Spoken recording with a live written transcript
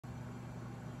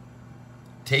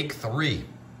Take 3.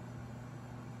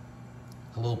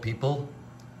 Hello people,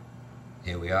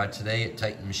 here we are today at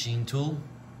Titan Machine Tool.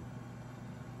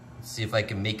 Let's see if I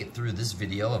can make it through this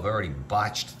video. I've already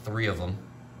botched 3 of them.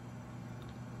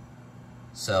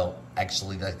 So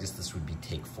actually I guess this would be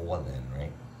take 4 then,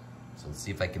 right? So let's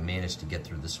see if I can manage to get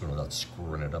through this one without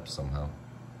screwing it up somehow.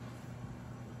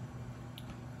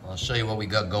 I'll show you what we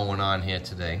got going on here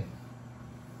today.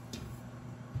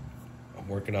 I'm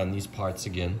working on these parts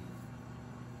again.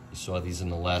 You saw these in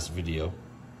the last video.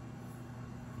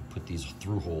 Put these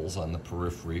through holes on the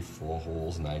periphery, 4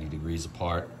 holes 90 degrees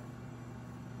apart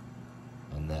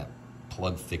on that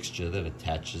plug fixture that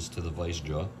attaches to the vice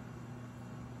jaw.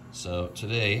 So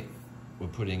today we're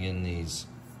putting in these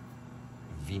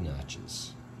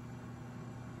V-notches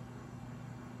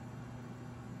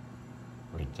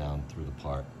right down through the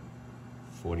part.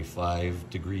 45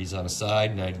 degrees on a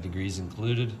side, 90 degrees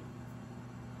included.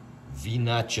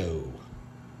 V-nacho.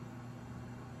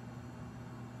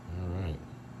 All right.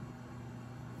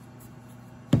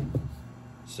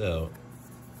 So,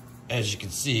 as you can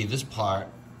see, this part,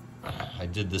 I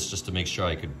did this just to make sure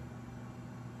I could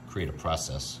create a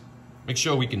process. Make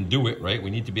sure we can do it, right? We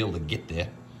need to be able to get there.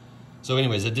 So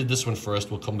anyways, I did this one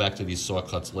first. We'll come back to these saw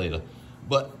cuts later.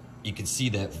 But you can see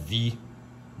that V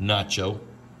nacho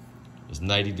is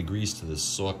 90 degrees to this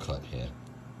saw cut here,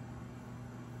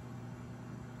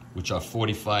 which are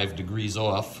 45 degrees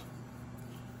off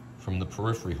from the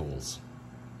periphery holes.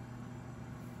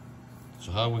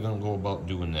 So how are we gonna go about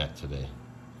doing that today?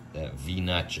 That V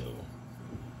nacho.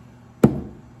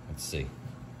 Let's see.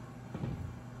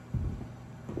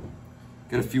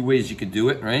 Got a few ways you could do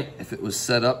it, right? If it was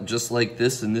set up just like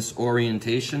this in this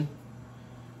orientation,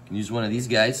 you can use one of these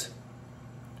guys.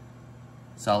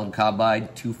 Solid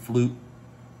carbide, 2 flute,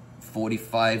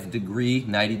 45 degree,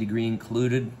 90 degree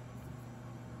included.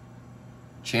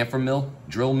 Chamfer mill,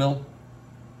 drill mill.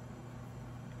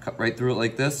 Cut right through it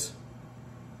like this.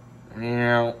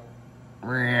 You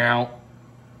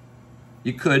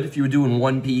could, if you were doing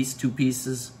 1 piece, 2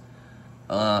 pieces.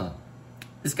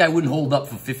 This guy wouldn't hold up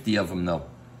for 50 of them though.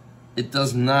 It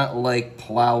does not like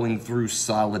plowing through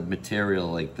solid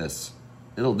material like this.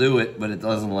 It'll do it, but it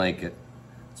doesn't like it.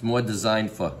 It's more designed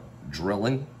for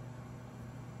drilling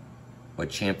or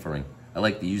chamfering. I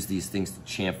like to use these things to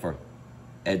chamfer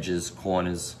edges,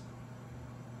 corners.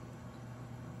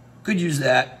 Could use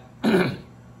that. I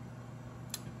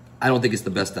don't think it's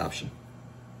the best option.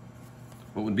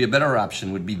 What would be a better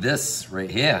option would be this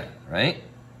right here, right?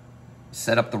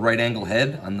 Set up the right angle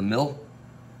head on the mill.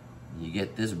 You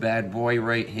get this bad boy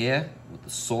right here with the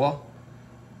saw.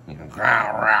 You can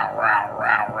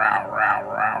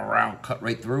cut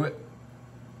right through it.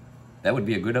 That would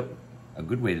be a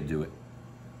good way to do it.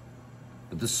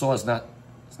 But this saw is not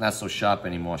so sharp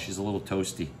anymore. She's a little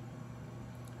toasty.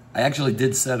 I actually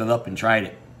did set it up and tried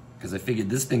it because I figured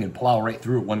this thing would plow right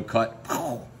through it 1 cut.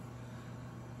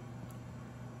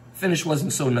 Finish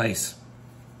wasn't so nice.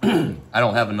 I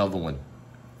don't have another one.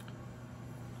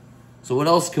 So what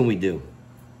else can we do?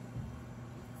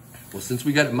 Well, since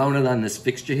we got it mounted on this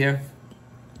fixture here,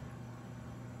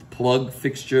 the plug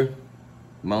fixture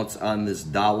mounts on this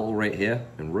dowel right here,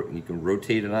 and you can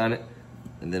rotate it on it.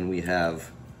 And then we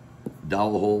have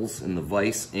dowel holes in the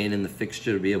vise and in the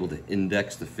fixture to be able to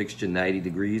index the fixture 90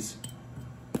 degrees.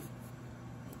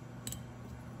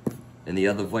 And the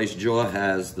other vise jaw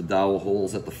has the dowel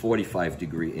holes at the 45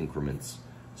 degree increments.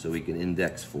 So we can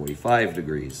index 45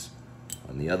 degrees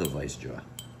on the other vise jaw.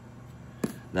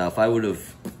 Now, if I would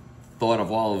have thought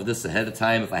of all of this ahead of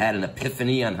time, if I had an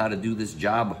epiphany on how to do this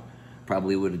job,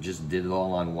 probably would have just did it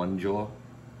all on 1 jaw.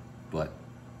 But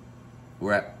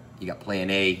you got plan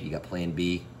A, you got plan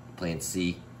B, plan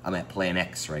C. I'm at plan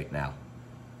X right now.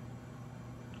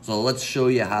 So let's show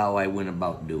you how I went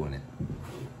about doing it.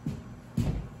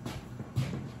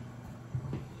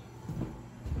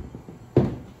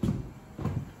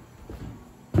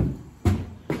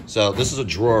 So this is a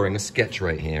drawing, a sketch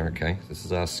right here, okay? This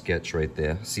is our sketch right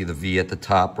there. See the V at the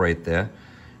top right there.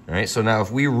 All right, so now if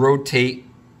we rotate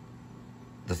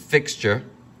the fixture,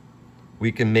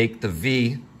 we can make the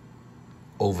V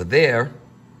over there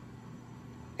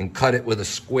and cut it with a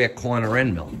square corner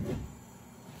end mill.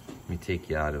 Let me take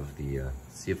you out of the,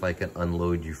 see if I can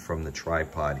unload you from the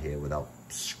tripod here without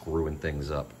screwing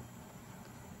things up.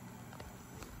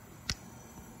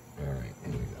 All right,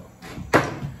 here we go.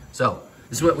 So,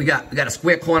 this is what we got. We got a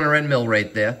square corner end mill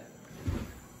right there.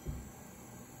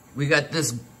 We got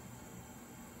this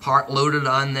part loaded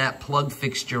on that plug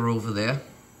fixture over there.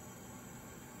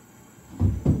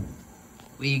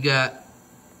 We got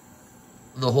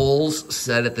the holes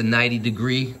set at the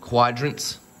 90-degree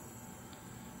quadrants.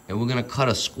 and we're gonna cut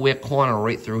a square corner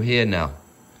right through here now.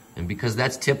 And because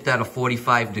that's tipped at a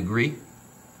 45 degree,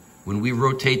 when we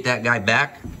rotate that guy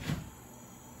back,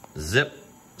 zip,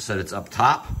 so that it's up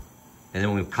top, and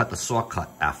then we cut the saw cut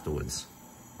afterwards,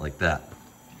 like that.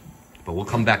 But we'll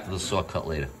come back to the saw cut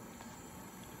later.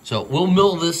 So we'll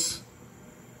mill this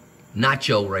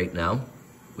nacho right now,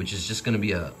 which is just gonna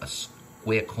be a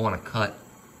square corner cut.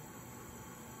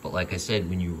 But like I said,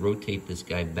 when you rotate this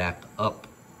guy back up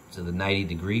to the 90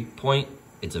 degree point,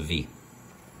 it's a V.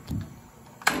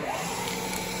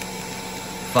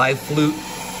 5 flute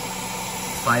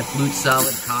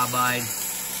solid carbide,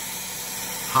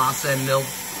 Haas end mill,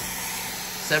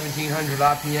 1700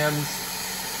 RPMs.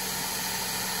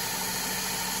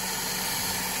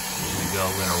 There we go,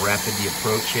 we're gonna rapidly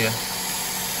approach here.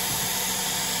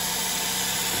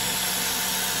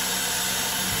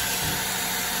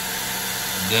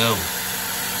 Go.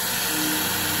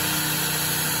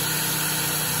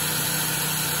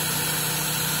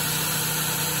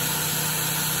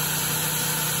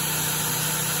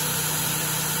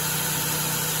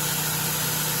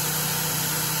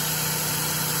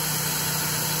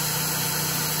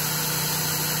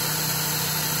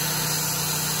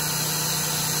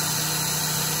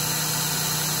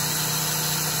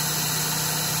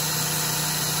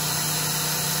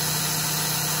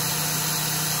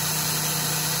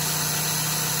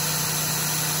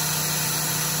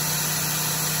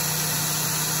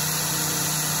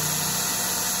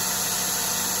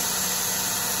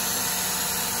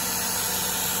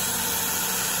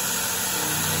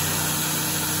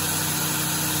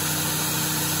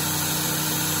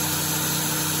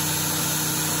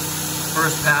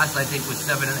 First pass, I think, was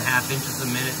 7.5 inches a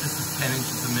minute. This is 10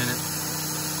 inches a minute.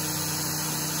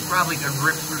 You probably could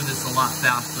rip through this a lot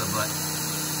faster, but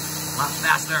a lot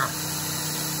faster.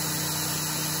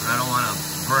 But I don't want to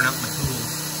burn up my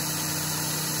tools.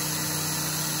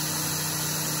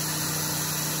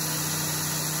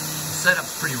 The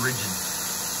setup's pretty rigid.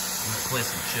 I'm gonna play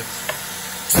some chips.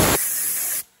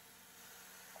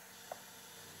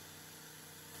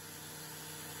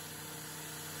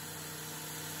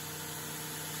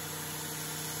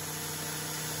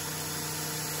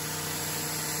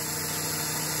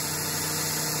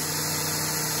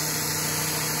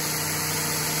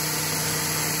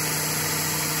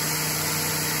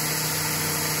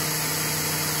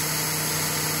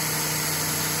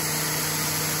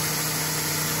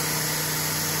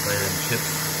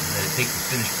 Chips, and then take the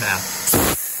finish pass.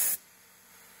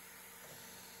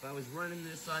 If I was running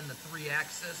this on the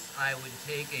 3-axis, I would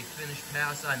take a finish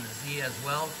pass on the Z as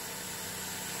well.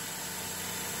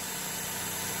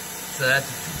 So that's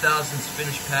a 2000s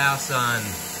finish pass on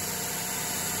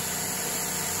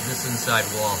this inside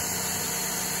wall.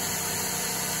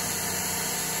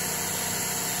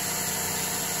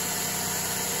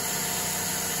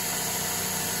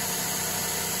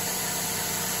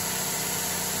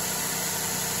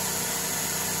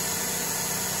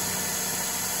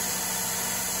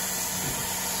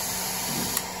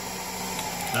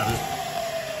 Now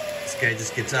this guy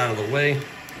just gets out of the way.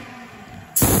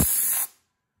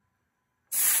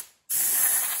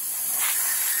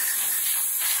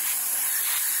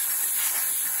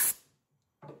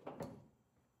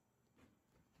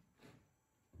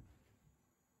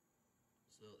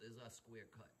 So there's our square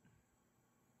cut.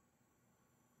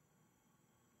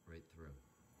 Right through.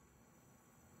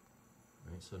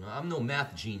 All right, so now I'm no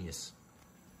math genius,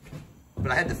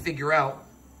 but I had to figure out,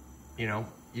 you know,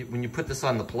 when you put this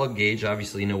on the plug gauge,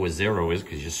 obviously you know where 0 is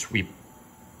because you sweep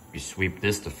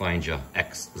this to find your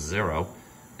X0.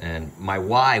 And my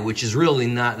Y, which is really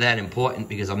not that important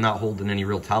because I'm not holding any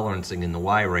real tolerancing in the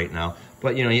Y right now.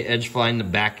 But you know, you edge find the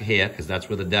back here because that's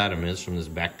where the datum is from this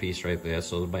back piece right there.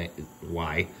 So the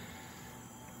Y.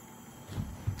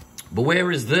 But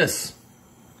where is this?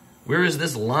 Where is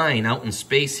this line out in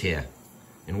space here?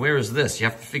 And where is this? You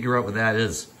have to figure out what that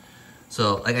is.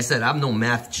 So, like I said, I'm no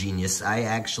math genius. I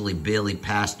actually barely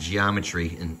passed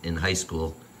geometry in high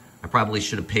school. I probably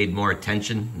should have paid more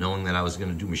attention, knowing that I was going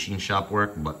to do machine shop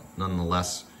work, but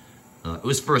nonetheless, it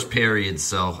was first period,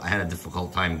 so I had a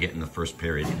difficult time getting the first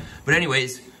period. But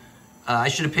anyways, I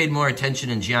should have paid more attention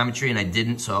in geometry, and I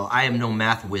didn't, so I am no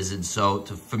math wizard. So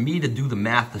for me to do the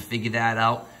math to figure that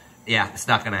out, yeah, it's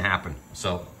not going to happen.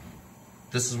 So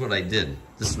this is what I did.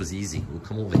 This was easy. We'll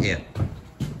come over here.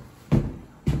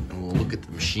 We'll look at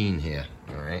the machine here,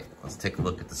 all right? Let's take a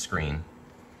look at the screen.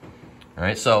 All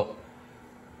right, so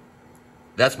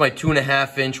that's my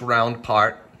 2.5 inch round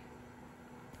part.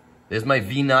 There's my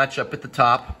V-notch up at the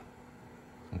top,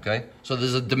 okay? So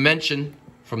there's a dimension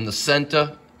from the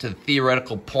center to the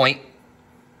theoretical point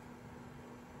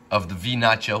of the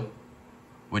V-notcho,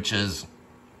 which is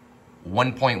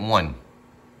 1.1.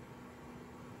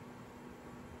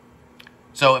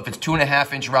 So if it's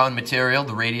 2.5 inch round material,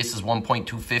 the radius is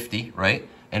 1.250, right?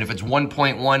 And if it's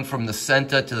 1.1 from the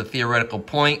center to the theoretical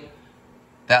point,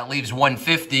 that leaves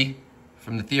 150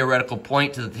 from the theoretical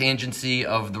point to the tangency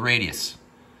of the radius.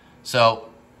 So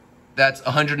that's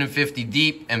 150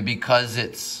 deep, and because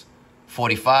it's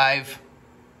 45,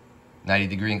 90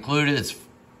 degree included, it's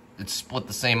split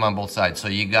the same on both sides. So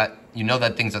you know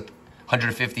that thing's at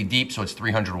 150 deep, so it's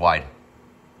 300 wide.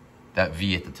 That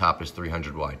V at the top is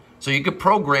 300 wide. So you could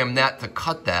program that to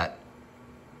cut that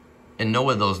and know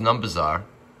where those numbers are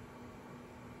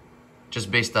just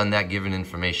based on that given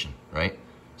information, right?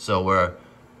 So we're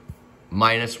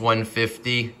minus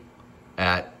 150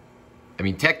 at, I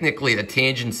mean, technically the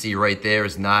tangency right there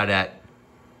is not at,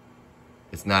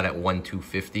 it's not at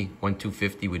 1,250.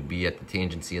 1,250 would be at the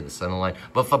tangency of the center line.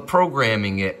 But for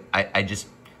programming it, I just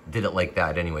did it like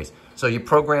that anyways. So you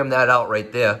program that out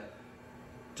right there,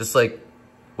 just like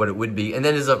what it would be. And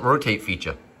then there's a rotate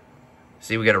feature.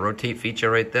 See, we got a rotate feature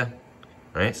right there,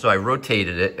 right? So I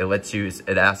rotated it. It lets you,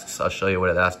 it asks, I'll show you what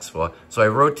it asks for. So I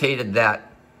rotated that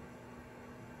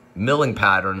milling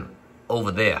pattern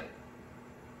over there.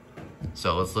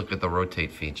 So let's look at the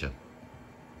rotate feature.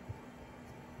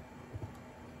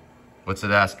 What's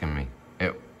it asking me?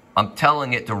 I'm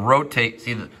telling it to rotate.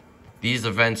 See, these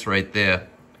events right there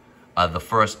are the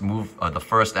first move, the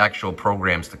first actual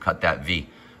programs to cut that V.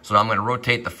 So I'm going to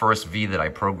rotate the first V that I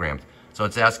programmed. So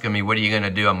it's asking me, what are you going to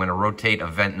do? I'm going to rotate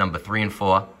event number 3 and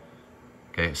 4.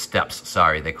 Okay, steps.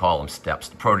 Sorry, they call them steps.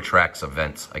 The prototracks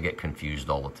events. I get confused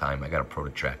all the time. I got a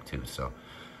prototrack too, so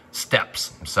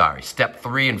steps. I'm sorry. Step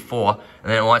 3 and 4,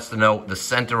 and then it wants to know the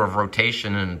center of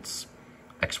rotation, and it's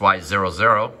XY 0,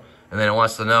 0. And then it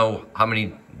wants to know how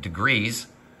many degrees,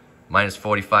 minus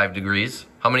 45 degrees.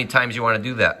 How many times you want to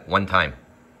do that? 1 time.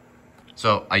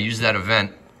 So I use that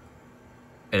event,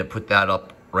 and it put that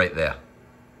up right there.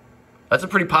 That's a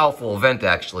pretty powerful event,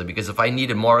 actually, because if I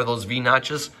needed more of those V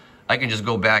notches, I can just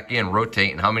go back in,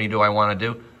 rotate, and how many do I want to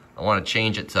do? I want to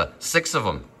change it to 6 of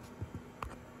them.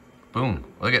 Boom.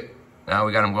 Look at, now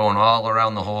we got them going all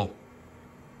around the whole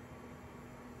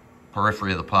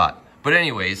periphery of the pot. But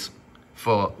anyways,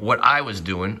 for what I was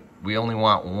doing, we only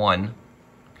want 1,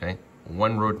 okay?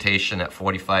 1 rotation at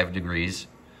 45 degrees,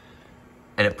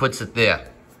 and it puts it there.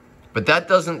 But that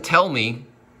doesn't tell me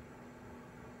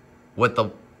what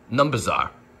the numbers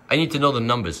are. I need to know the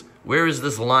numbers. Where is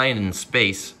this line in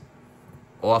space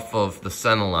off of the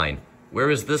center line?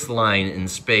 Where is this line in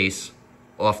space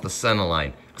off the center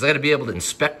line? Because I got to be able to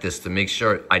inspect this to make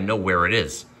sure I know where it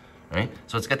is, right?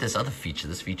 So it's got this other feature.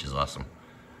 This feature is awesome.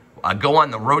 I go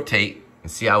on the rotate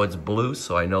and see how it's blue,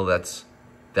 so I know that's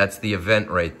the event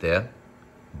right there.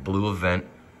 Blue event.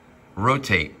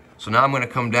 Rotate. So now I'm going to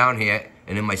come down here,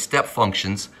 and in my step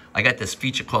functions, I got this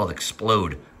feature called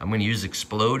explode. I'm going to use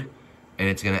explode, and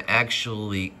it's going to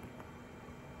actually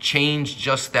change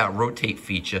just that rotate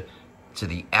feature to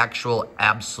the actual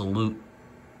absolute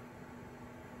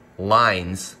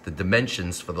lines, the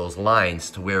dimensions for those lines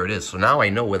to where it is. So now I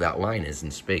know where that line is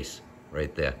in space,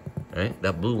 right there. Right?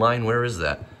 That blue line, where is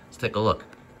that? Let's take a look.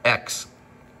 X,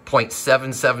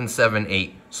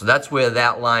 0.7778. So that's where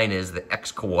that line is. The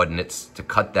X coordinates to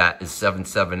cut that is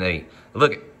 778.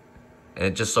 Look, and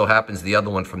it just so happens the other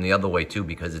one from the other way too,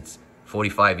 because it's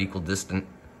 45 equal distant,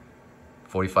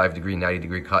 45 degree, 90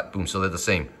 degree cut. Boom, so they're the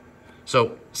same.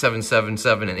 So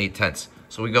 777 and 8/10.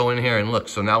 So we go in here and look.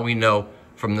 So now we know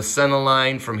from the center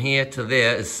line from here to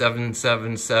there is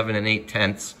 777 and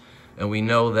 8/10. And we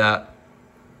know that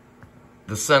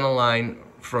the center line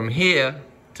from here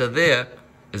to there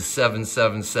is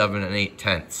 777 and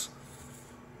 8/10.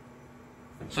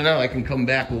 So now I can come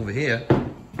back over here,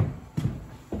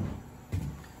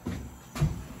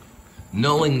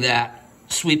 knowing that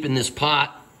sweeping this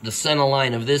pot, the center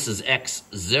line of this is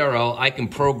X0, I can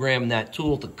program that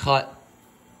tool to cut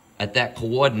at that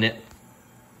coordinate,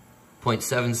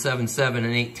 0.777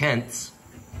 and 8/10.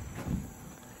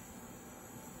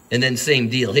 And then same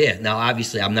deal here. Now,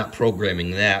 obviously, I'm not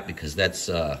programming that because that's,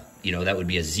 you know, that would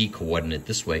be a Z coordinate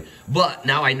this way. But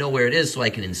now I know where it is, so I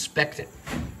can inspect it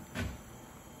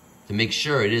to make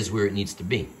sure it is where it needs to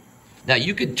be. Now,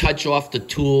 you could touch off the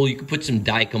tool. You could put some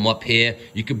Dicom up here.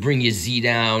 You could bring your Z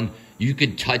down. You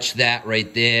could touch that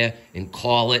right there and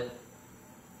call it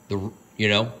the, you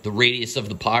know, the radius of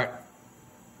the part.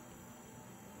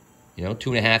 You know,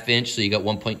 2.5 inch, so you got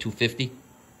 1.250.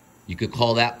 You could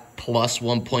call that plus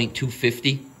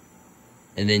 1.250.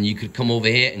 And then you could come over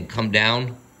here and come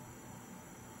down.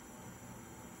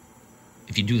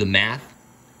 If you do the math,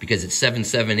 because it's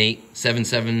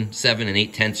 777 and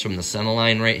 8/10 from the center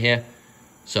line right here.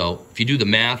 So if you do the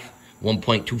math,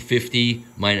 1.250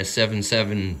 minus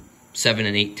 777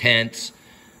 and 8/10,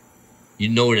 you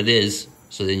know what it is.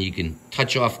 So then you can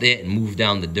touch off there and move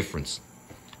down the difference.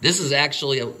 This is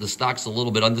actually, the stock's a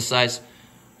little bit undersized.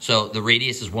 So the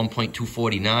radius is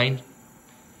 1.249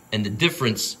 and the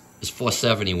difference is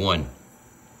 471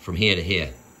 from here to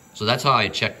here. So that's how I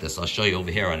check this. I'll show you over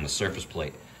here on the surface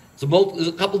plate. So there's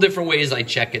a couple different ways I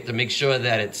check it to make sure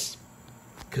that it's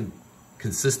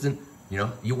consistent. You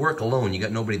know, you work alone. You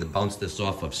got nobody to bounce this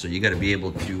off of. So you got to be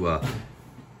able to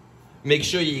make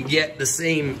sure you get the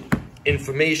same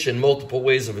information multiple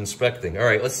ways of inspecting. All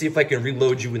right, let's see if I can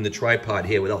reload you in the tripod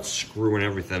here without screwing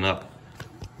everything up.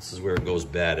 This is where it goes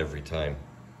bad every time.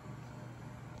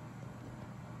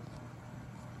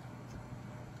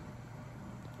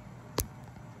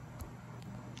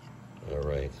 All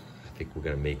right, I think we're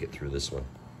gonna make it through this one.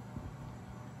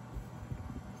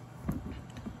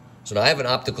 So now I have an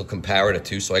optical comparator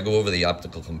too, so I go over the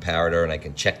optical comparator and I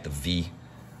can check the V.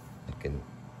 I can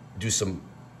do some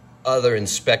other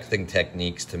inspecting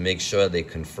techniques to make sure they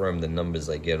confirm the numbers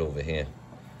I get over here.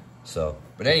 So,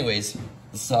 but anyways,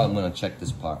 this is how I'm gonna check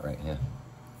this part right here.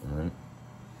 All right.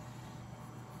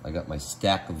 I got my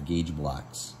stack of gauge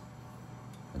blocks.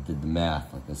 I did the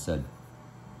math, like I said.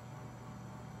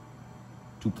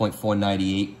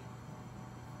 2.498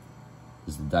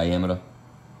 is the diameter,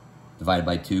 divided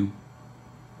by 2.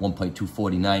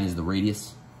 1.249 is the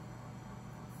radius,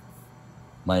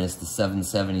 minus the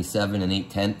 777 and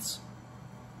 8/10.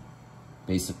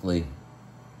 Basically,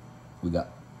 we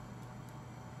got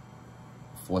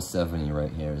 470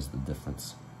 right here is the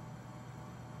difference.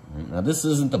 Right, now this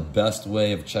isn't the best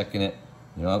way of checking it.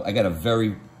 You know, I got a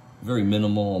very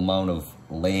minimal amount of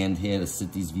land here to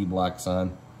sit these V-blocks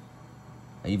on.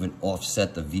 I even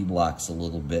offset the V-blocks a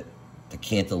little bit to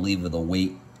cantilever the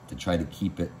weight to try to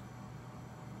keep it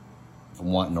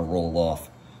from wanting to roll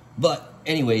off. But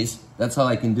anyways, that's how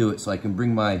I can do it. So I can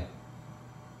bring my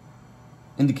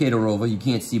indicator over. You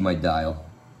can't see my dial,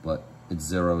 but it's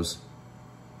zeros.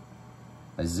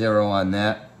 I zero on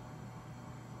that.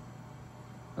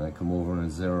 And I come over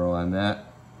and zero on that.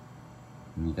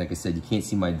 And like I said, you can't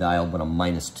see my dial, but I'm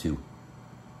 -2.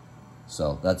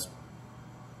 So that's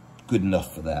good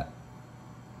enough for that.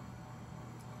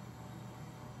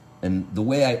 And the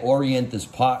way I orient this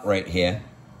pot right here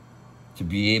to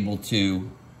be able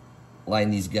to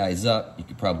line these guys up, you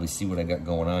can probably see what I got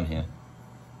going on here.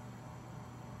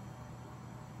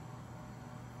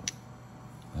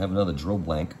 I have another drill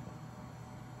blank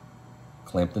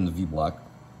clamped in the V-block.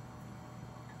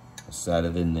 I sat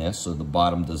it in there so the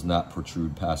bottom does not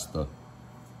protrude past the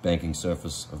banking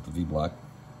surface of the V-block.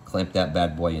 Clamp that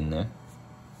bad boy in there.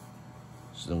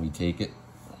 So then we take it.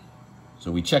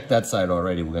 So we checked that side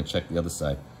already. We're going to check the other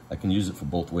side. I can use it for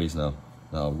both ways now.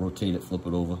 Now I'll rotate it, flip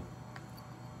it over,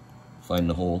 find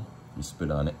the hole, and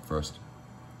spit on it first.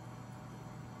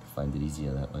 Find it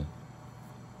easier that way.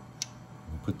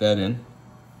 Put that in,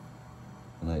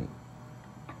 and I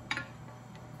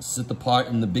sit the part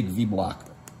in the big V-block.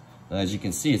 Now as you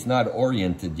can see, it's not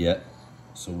oriented yet,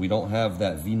 so we don't have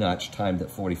that V-notch timed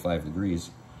at 45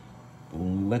 degrees. But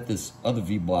when we let this other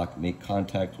V-block make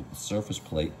contact with the surface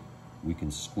plate, we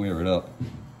can square it up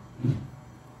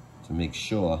to make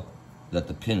sure that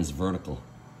the pin is vertical.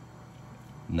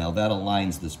 Now that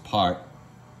aligns this part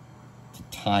to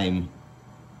time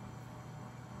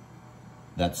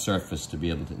that surface to be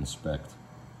able to inspect.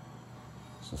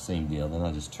 So same deal, then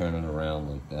I'll just turn it around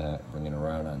like that, bring it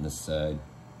around on this side.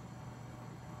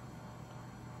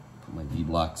 Put my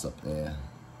V-blocks up there.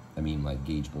 I mean my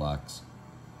gauge blocks.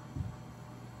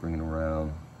 Bring it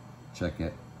around, check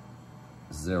it,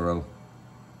 0.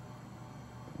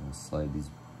 And slide these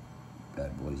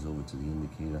bad boys over to the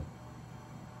indicator.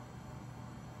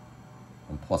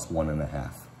 And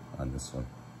 +1.5 on this one.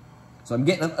 So I'm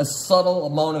getting a subtle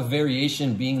amount of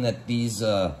variation, being that these,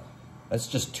 that's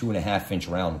just 2.5-inch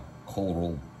round cold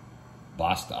roll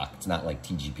bar stock. It's not like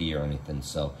TGP or anything,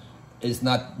 so it's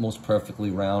not most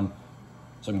perfectly round.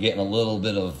 So I'm getting a little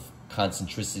bit of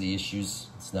concentricity issues.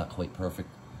 It's not quite perfect.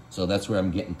 So that's where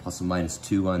I'm getting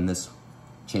 ±2 on this.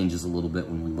 Changes a little bit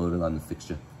when we load it on the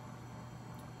fixture.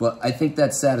 But I think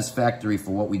that's satisfactory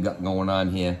for what we got going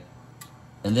on here.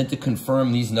 And then to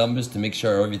confirm these numbers, to make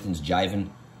sure everything's jiving,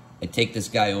 I take this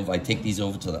guy over, I take these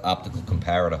over to the optical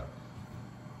comparator,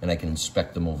 and I can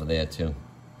inspect them over there too.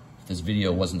 If this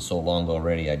video wasn't so long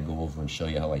already, I'd go over and show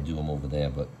you how I do them over there.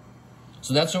 But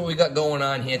so that's what we got going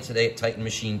on here today at Titan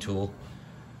Machine Tool.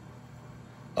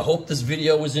 I hope this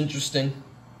video was interesting.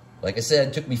 Like I said,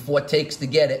 it took me 4 takes to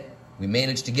get it. We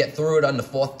managed to get through it on the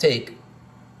 4th take.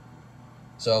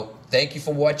 So thank you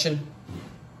for watching,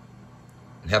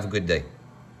 and have a good day.